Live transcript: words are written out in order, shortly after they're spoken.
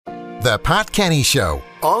The Pat Kenny Show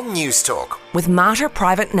on News Talk. With Mater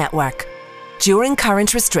Private Network. During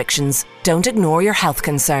current restrictions, don't ignore your health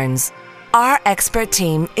concerns. Our expert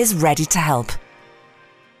team is ready to help.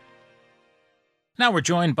 Now we're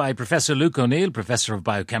joined by Professor Luke O'Neill, Professor of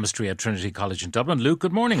Biochemistry at Trinity College in Dublin. Luke,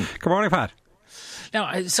 good morning. Good morning, Pat.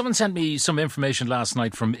 Now, someone sent me some information last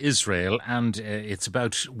night from Israel, and it's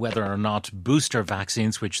about whether or not booster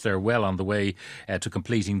vaccines, which they're well on the way to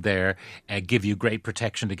completing there, give you great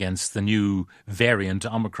protection against the new variant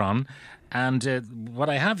Omicron. And what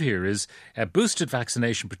I have here is boosted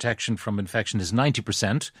vaccination protection from infection is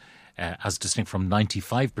 90%, as distinct from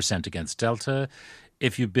 95% against Delta.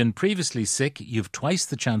 If you've been previously sick, you've twice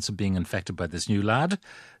the chance of being infected by this new lad.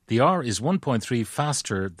 The R is 1.3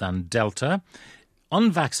 faster than Delta.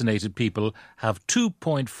 Unvaccinated people have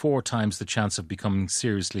 2.4 times the chance of becoming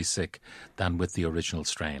seriously sick than with the original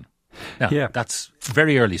strain. Now, that's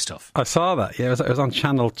very early stuff. I saw that. Yeah, it was on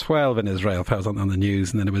Channel 12 in Israel. I was on the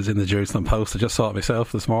news, and then it was in the Jerusalem Post. I just saw it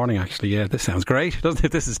myself this morning, actually. Yeah, this sounds great, doesn't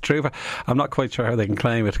it? This is true. But I'm not quite sure how they can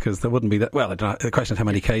claim it, because there wouldn't be that. Well, the question is how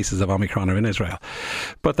many cases of Omicron are in Israel.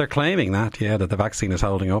 But they're claiming that the vaccine is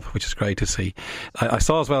holding up, which is great to see. I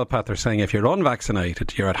saw as well, Pat, they're saying if you're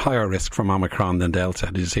unvaccinated, you're at higher risk from Omicron than Delta.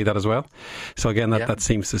 Did you see that as well? So again, that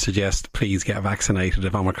seems to suggest please get vaccinated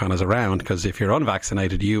if Omicron is around, because if you're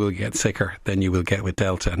unvaccinated, you will get sicker than you will get with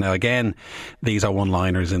Delta. Now again, these are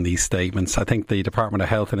one-liners in these statements. I think the Department of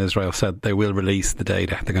Health in Israel said they will release the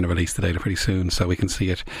data. They're going to release the data pretty soon, so we can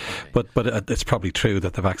see it. But it's probably true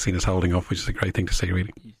that the vaccine is holding up, which is a great thing to see,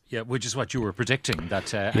 really. Yeah, which is what you were predicting.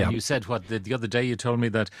 That and you said the other day you told me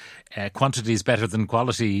that quantity is better than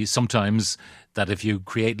quality sometimes, that if you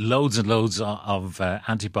create loads and loads of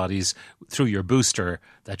antibodies through your booster,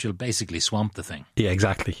 that you'll basically swamp the thing. Yeah,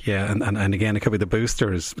 exactly. Yeah, and again, it could be the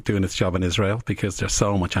booster is doing its job in Israel, because there's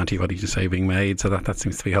so much antibodies, you say, being made, so that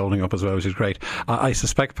seems to be holding up as well, which is great. I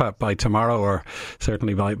suspect, Pat, by tomorrow, or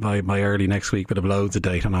certainly by early next week, we'll have loads of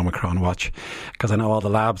data on Omicron watch, because I know all the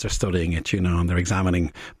labs are studying it, and they're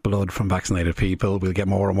examining blood from vaccinated people. We'll get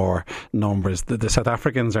more and more numbers. The South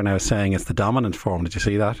Africans are now saying it's the dominant form. Did you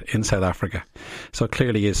see that? In South Africa. So it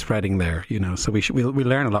clearly is spreading there, so we'll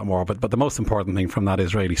learn a lot more. But the most important thing from that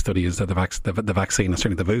Israeli study is that the vaccine, and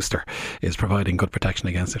certainly the booster, is providing good protection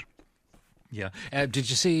against it. Yeah. Did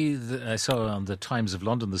you see, I saw on the Times of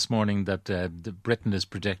London this morning that Britain is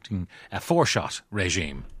predicting a 4-shot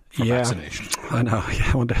regime for vaccination? I know.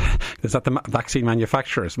 Yeah, I wonder, is that the vaccine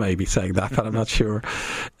manufacturers maybe saying that? But I'm not sure.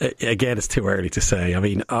 Again, it's too early to say. I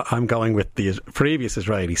mean, I'm going with the previous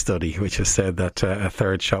Israeli study, which has said that a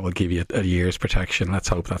third shot will give you a year's protection. Let's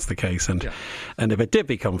hope that's the case. And if it did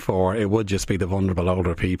become 4, it would just be the vulnerable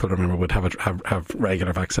older people, remember, would have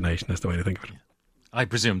regular vaccination, is the way to think of it. I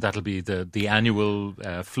presume that'll be the annual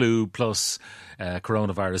flu plus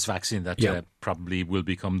coronavirus vaccine that probably will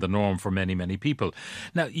become the norm for many, many people.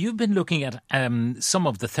 Now, you've been looking at some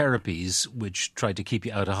of the therapies which try to keep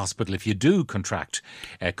you out of hospital if you do contract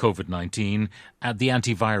COVID-19, the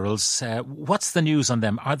antivirals. What's the news on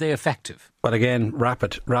them? Are they effective? But again,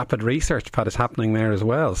 rapid research, Pat, is happening there as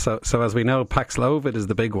well. So as we know, Paxlovid is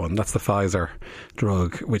the big one. That's the Pfizer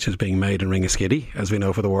drug, which is being made in Ringaskiddy, as we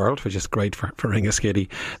know, for the world, which is great for Ringaskiddy.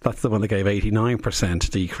 That's the one that gave 89%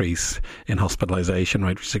 decrease in hospitalisation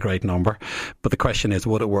rate, which is a great number. But the question is,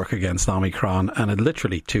 would it work against Omicron? And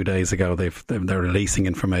literally 2 days ago, they're releasing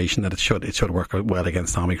information that it should work well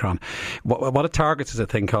against Omicron. What it targets is a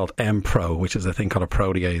thing called MPRO, which is a thing called a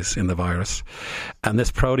protease in the virus. And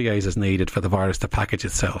this protease is needed for the virus to package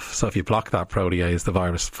itself. So if you block that protease, the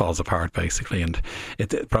virus falls apart, basically. And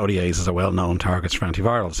proteases are well-known targets for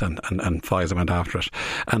antivirals, and Pfizer went after it.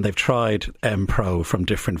 And they've tried MPRO from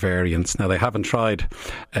different variants. Now, they haven't tried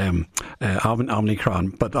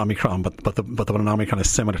Omicron, but the one in Omicron is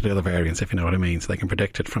similar to the other variants, if you know what I mean. So they can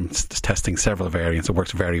predict it from testing several variants. It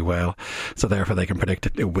works very well. So therefore, they can predict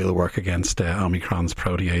it will work against Omicron's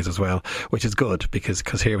protease as well, which is good, because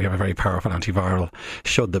here we have a very powerful antiviral,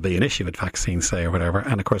 should there be an issue with vaccines, say, or whatever.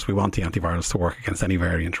 And of course, we want the antivirals to work against any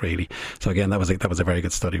variant, really. So again, that was a very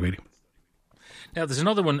good study, really. Now, there's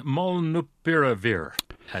another one, Molnupiravir.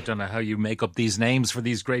 I don't know how you make up these names for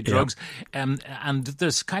these great drugs. And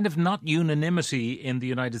there's kind of not unanimity in the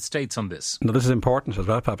United States on this. No, this is important as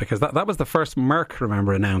well, Pat, because that was the first. Merck,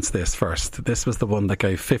 remember, announced this first. This was the one that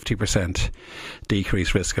gave 50%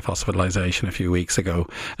 decreased risk of hospitalisation a few weeks ago.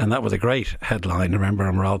 And that was a great headline. Remember,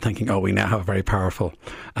 and we're all thinking, we now have a very powerful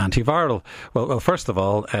antiviral. Well, first of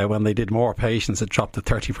all, when they did more patients, it dropped to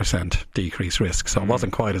 30% decreased risk. So it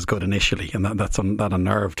wasn't quite as good initially. And that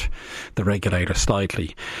unnerved the regulator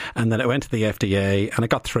slightly. And then it went to the FDA and it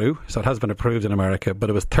got through. So it has been approved in America, but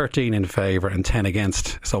it was 13 in favour and 10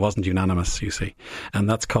 against. So it wasn't unanimous, you see. And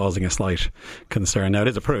that's causing a slight concern. Now, it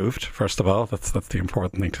is approved, first of all. That's the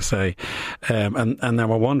important thing to say. And then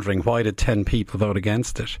we're wondering, why did 10 people vote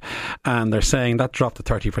against it? And they're saying that drop to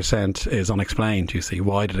 30% is unexplained, you see.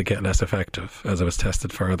 Why did it get less effective as it was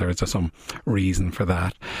tested further? Is there some reason for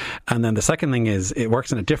that? And then the second thing is it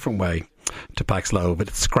works in a different way to Paxlovid.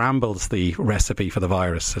 It scrambles the recipe for the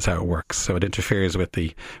virus. That's how it works. So it interferes with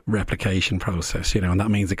the replication process, and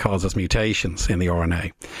that means it causes mutations in the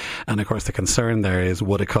RNA. And of course, the concern there is,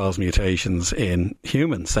 would it cause mutations in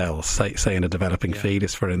human cells, say in a developing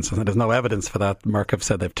fetus, for instance? And there's no evidence for that. Merck have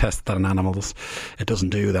said they've tested that in animals. It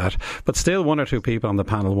doesn't do that. But still, one or two people on the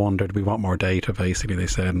panel wondered, we want more data, basically, they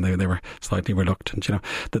said, and they were slightly reluctant.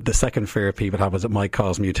 The second fear people have is it might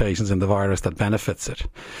cause mutations in the virus that benefits it.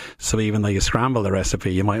 So even though you scramble the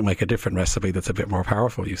recipe, you might make a different recipe that's a bit more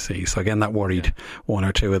powerful, you see. So again, that worried one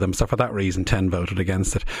or two of them. So for that reason, 10 voted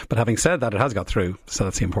against it. But having said that, it has got through. So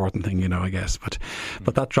that's the important thing, I guess. But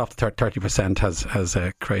that drop to 30% has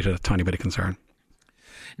created a tiny bit of concern.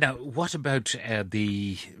 Now, what about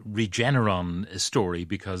the Regeneron story?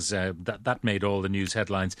 Because that made all the news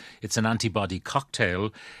headlines. It's an antibody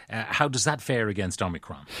cocktail. How does that fare against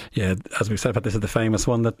Omicron? Yeah, as we've said, but this is the famous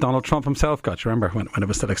one that Donald Trump himself got. You remember when it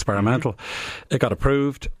was still experimental? Mm-hmm. It got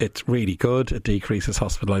approved. It's really good. It decreases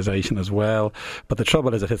hospitalisation as well. But the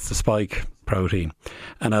trouble is it hits the spike protein.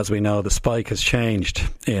 And as we know, the spike has changed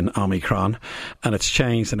in Omicron, and it's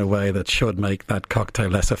changed in a way that should make that cocktail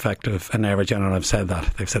less effective. And now Regeneron have said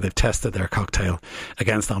that. They've said they've tested their cocktail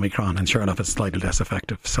against Omicron, and sure enough, it's slightly less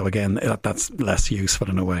effective. So again, that's less useful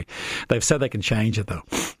in a way. They've said they can change it though.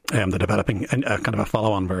 They're developing a kind of a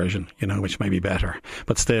follow-on version, which may be better.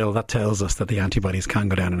 But still, that tells us that the antibodies can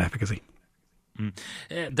go down in efficacy.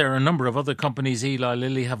 There are a number of other companies. Eli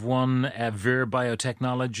Lilly have one, Vir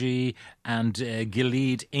Biotechnology and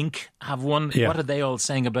Gilead Inc. have one. Yeah. What are they all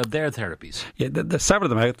saying about their therapies? Yeah, there's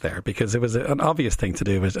several of them out there because it was an obvious thing to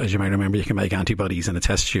do. As you may remember, you can make antibodies in a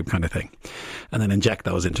test tube kind of thing and then inject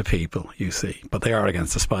those into people, you see. But they are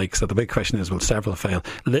against the spike. So the big question is, will several fail?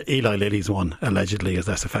 Eli Lilly's one allegedly is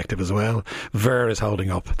less effective as well. Vir is holding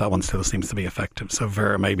up. That one still seems to be effective. So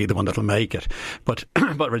Vir may be the one that'll make it. But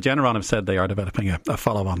Regeneron have said they are developing a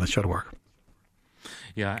follow-on that should work.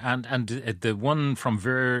 Yeah, and the one from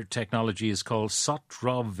Vir Technology is called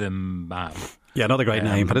Sotrovimab. Yeah, another great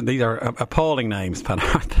name, but these are appalling names, Pat,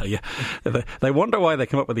 aren't they? Yeah. They wonder why they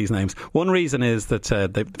come up with these names. One reason is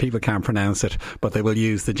that people can't pronounce it, but they will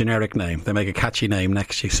use the generic name. They make a catchy name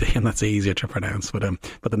next, you see, and that's easier to pronounce. But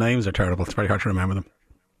the names are terrible. It's very hard to remember them.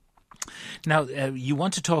 Now, you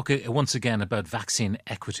want to talk once again about vaccine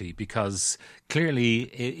equity, because clearly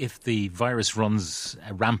if the virus runs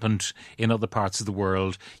rampant in other parts of the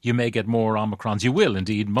world, you may get more Omicrons. You will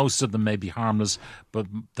indeed. Most of them may be harmless, but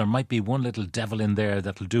there might be one little devil in there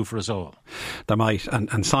that'll do for us all. There might.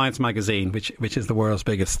 And Science magazine, which is the world's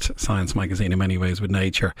biggest science magazine in many ways with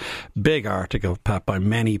Nature, big article, Pat, by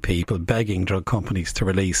many people begging drug companies to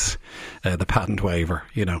release the patent waiver,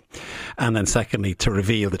 and then secondly, to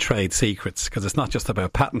reveal the trade secrets, because it's not just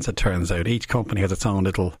about patents, it turns out. Each company has its own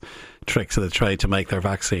little tricks of the trade to make their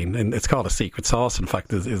vaccine, and it's called a secret sauce, in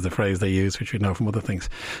fact, is the phrase they use, which we know from other things.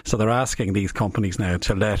 So they're asking these companies now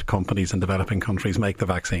to let companies in developing countries make the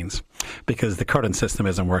vaccines, because the current system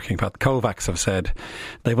isn't working. Pat, COVAX have said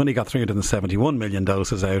they've only got 371 million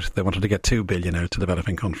doses out. They wanted to get 2 billion out to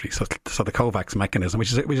developing countries. So the COVAX mechanism,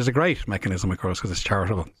 which is a great mechanism, of course, because it's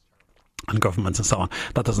charitable, and governments and so on,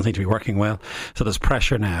 that doesn't seem to be working well. So there's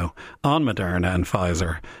pressure now on Moderna and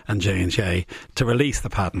Pfizer and J&J to release the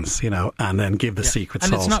patents, and then give the secret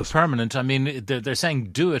sauces. And it's not permanent. I mean, they're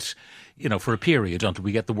saying do it, for a period until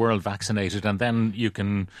we get the world vaccinated, and then you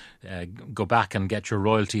can go back and get your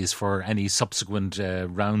royalties for any subsequent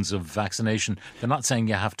rounds of vaccination. They're not saying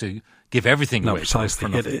you have to give everything away. No,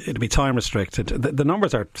 precisely. It'll be time restricted. The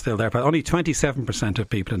numbers are still there, but only 27% of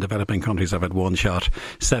people in developing countries have had one shot.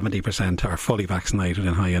 70% are fully vaccinated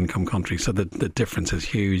in high-income countries. So the difference is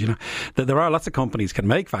huge. There are lots of companies can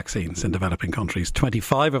make vaccines in developing countries.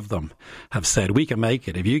 25 of them have said, we can make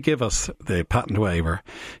it. If you give us the patent waiver,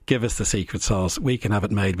 give us the secret sauce, we can have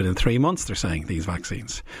it made within 3 months, they're saying, these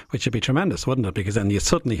vaccines, which would be tremendous, wouldn't it? Because then you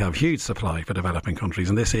suddenly have huge supply for developing countries,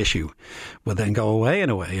 and this issue would then go away in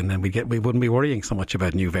a way, and then we wouldn't be worrying so much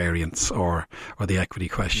about new variants or the equity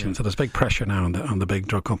question. Yeah. So there's big pressure now on the big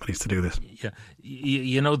drug companies to do this. Yeah,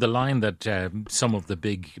 the line that some of the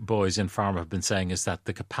big boys in pharma have been saying is that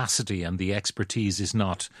the capacity and the expertise is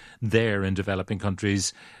not there in developing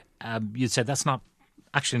countries. You'd say that's not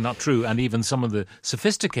actually not true. And even some of the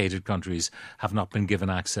sophisticated countries have not been given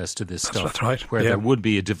access to this stuff. That's right. Where there would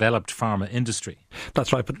be a developed pharma industry.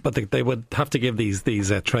 That's right. But they would have to give these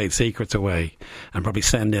trade secrets away and probably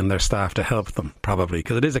send in their staff to help them, probably,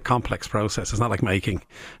 because it is a complex process. It's not like making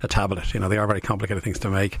a tablet. You know, they are very complicated things to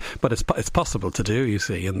make. But it's possible to do, you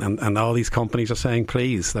see. And all these companies are saying,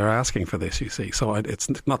 please, they're asking for this, you see. So it's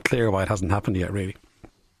not clear why it hasn't happened yet, really.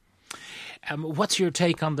 What's your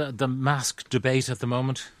take on the mask debate at the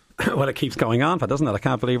moment? Well, it keeps going on, doesn't it? I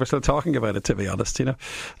can't believe we're still talking about it, to be honest, you know.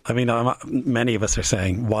 I mean, many of us are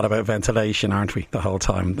saying, what about ventilation, aren't we, the whole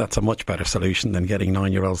time? That's a much better solution than getting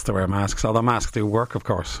 9-year-olds to wear masks, although masks do work, of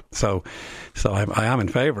course. So I am in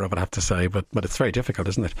favour of it, I have to say, but it's very difficult,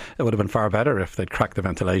 isn't it? It would have been far better if they'd cracked the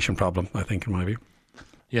ventilation problem, I think, in my view.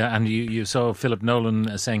 Yeah, and you saw Philip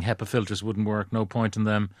Nolan saying HEPA filters wouldn't work, no point in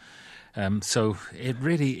them. So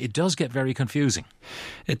it does get very confusing.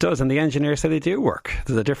 It does, and the engineers say they do work.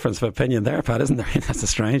 There's a difference of opinion there, Pat, isn't there? That's a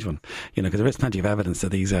strange one, you know, because there is plenty of evidence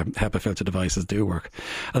that these HEPA filter devices do work.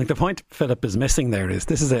 I think the point Philip is missing there is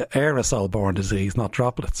this is an aerosol-borne disease, not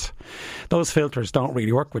droplets. Those filters don't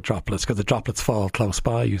really work with droplets because the droplets fall close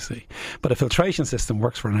by, you see. But a filtration system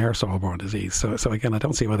works for an aerosol-borne disease. So again, I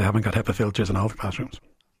don't see why they haven't got HEPA filters in all the classrooms.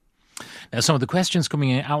 Now, some of the questions coming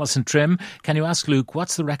in. Alison Trim, can you ask Luke,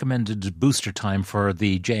 what's the recommended booster time for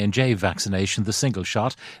the J&J vaccination, the single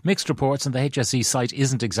shot? Mixed reports on the HSE site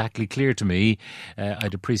isn't exactly clear to me.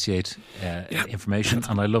 I'd appreciate information,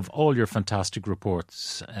 and I love all your fantastic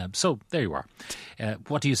reports. So, there you are.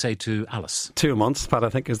 What do you say to Alice? 2 months, Pat, I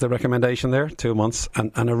think is the recommendation there. 2 months.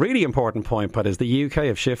 And a really important point, Pat, is the UK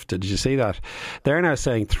have shifted. Did you see that? They're now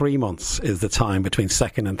saying 3 months is the time between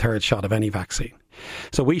second and third shot of any vaccine.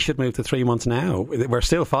 So we should move to 3 months now. We're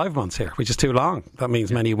still 5 months here, which is too long. That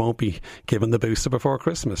means many won't be given the booster before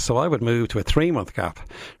Christmas. So I would move to a 3 month gap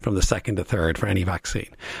from the second to third for any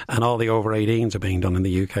vaccine. And all the over 18s are being done in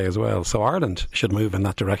the UK as well. So Ireland should move in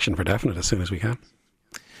that direction for definite as soon as we can.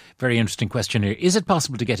 Very interesting question here. Is it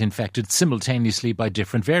possible to get infected simultaneously by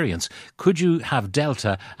different variants? Could you have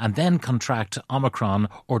Delta and then contract Omicron,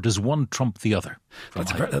 or does one trump the other?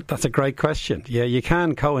 That's a great question. Yeah, you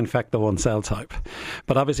can co-infect the one cell type.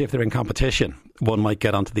 But obviously if they're in competition, one might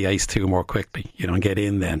get onto the ACE2 more quickly, you know, and get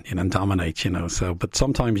in then, you know, and dominate, you know. So, but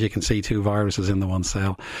sometimes you can see two viruses in the one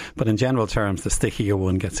cell. But in general terms, the stickier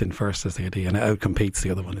one gets in first is the idea, and it outcompetes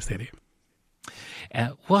the other one is the idea.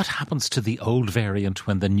 What happens to the old variant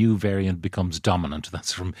when the new variant becomes dominant?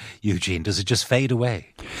 That's from Eugene. Does it just fade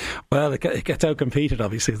away? Well, it gets outcompeted,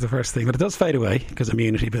 obviously, is the first thing. But it does fade away because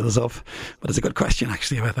immunity builds up. But it's a good question,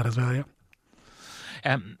 actually, about that as well, yeah.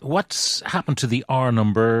 What's happened to the R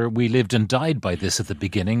number? We lived and died by this at the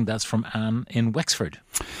beginning. That's from Anne in Wexford.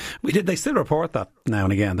 We did. They still report that now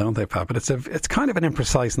and again, don't they, Pat? But it's kind of an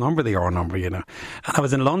imprecise number, the R number, you know. And I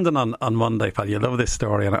was in London on Monday, Pat. You love this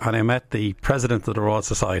story. And I met the president of the Royal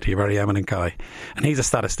Society, a very eminent guy. And he's a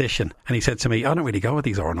statistician. And he said to me, I don't really go with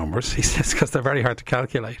these R numbers. He says, because they're very hard to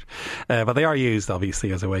calculate. But they are used,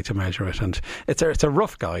 obviously, as a way to measure it. And it's a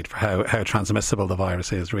rough guide for how transmissible the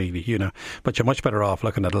virus is, really, you know. But you're much better off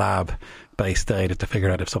looking at lab-based data to figure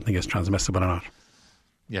out if something is transmissible or not.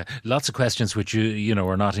 Yeah, lots of questions which you know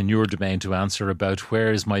are not in your domain to answer about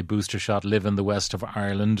where is my booster shot, live in the west of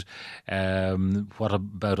Ireland. What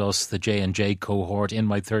about us, the J&J cohort, in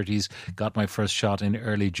my 30s, got my first shot in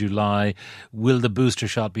early July. Will the booster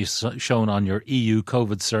shot be shown on your EU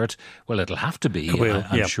COVID cert? Well, it'll have to be,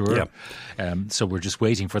 I'm sure. Yeah. So we're just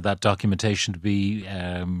waiting for that documentation to be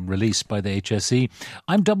released by the HSE.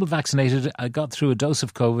 I'm double vaccinated. I got through a dose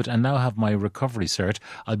of COVID and now have my recovery cert.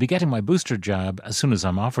 I'll be getting my booster jab as soon as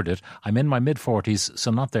I'm offered it. I'm in my mid-40s,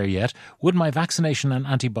 so not there yet. Would my vaccination and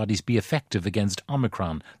antibodies be effective against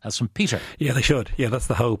Omicron? That's from Peter. Yeah, they should. Yeah, that's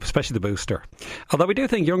the hope, especially the booster. Although we do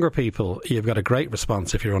think younger people, you've got a great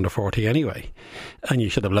response if you're under 40 anyway, and you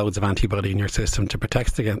should have loads of antibody in your system to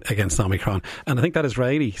protect against Omicron. And I think that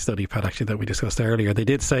Israeli study, Pat, actually, that we discussed earlier, they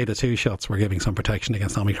did say the 2 shots were giving some protection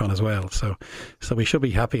against Omicron as well. So we should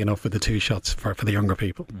be happy enough with the 2 shots for the younger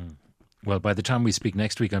people. Well, by the time we speak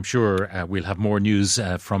next week, I'm sure we'll have more news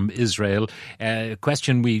from Israel. A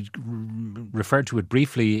question, we referred to it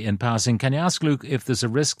briefly in passing. Can you ask, Luke, if there's a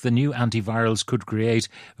risk the new antivirals could create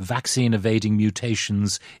vaccine-evading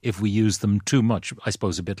mutations if we use them too much? I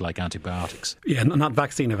suppose a bit like antibiotics. Yeah, not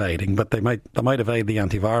vaccine-evading, but they might evade the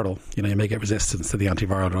antiviral. You know, you may get resistance to the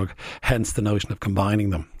antiviral drug, hence the notion of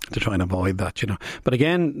combining them to try and avoid that, you know. But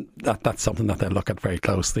again, that's something that they'll look at very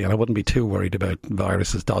closely, and I wouldn't be too worried about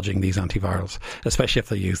viruses dodging these antivirals, especially if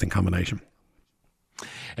they're used in combination.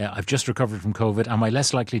 I've just recovered from COVID. Am I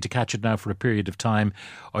less likely to catch it now for a period of time,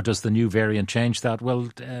 or does the new variant change that? Well,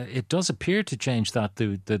 it does appear to change that.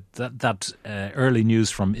 That early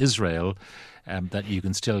news from Israel that you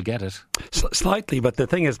can still get it. Slightly, but the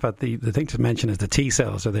thing is, the thing to mention is the T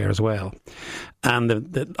cells are there as well, and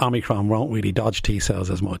the Omicron won't really dodge T cells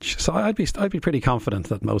as much. So I'd be pretty confident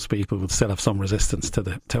that most people would still have some resistance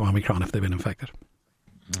to Omicron if they've been infected.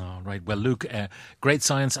 All right. Well, Luke, great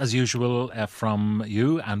science as usual from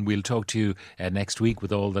you, and we'll talk to you next week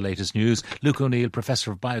with all the latest news. Luke O'Neill,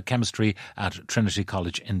 Professor of Biochemistry at Trinity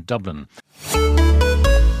College in Dublin.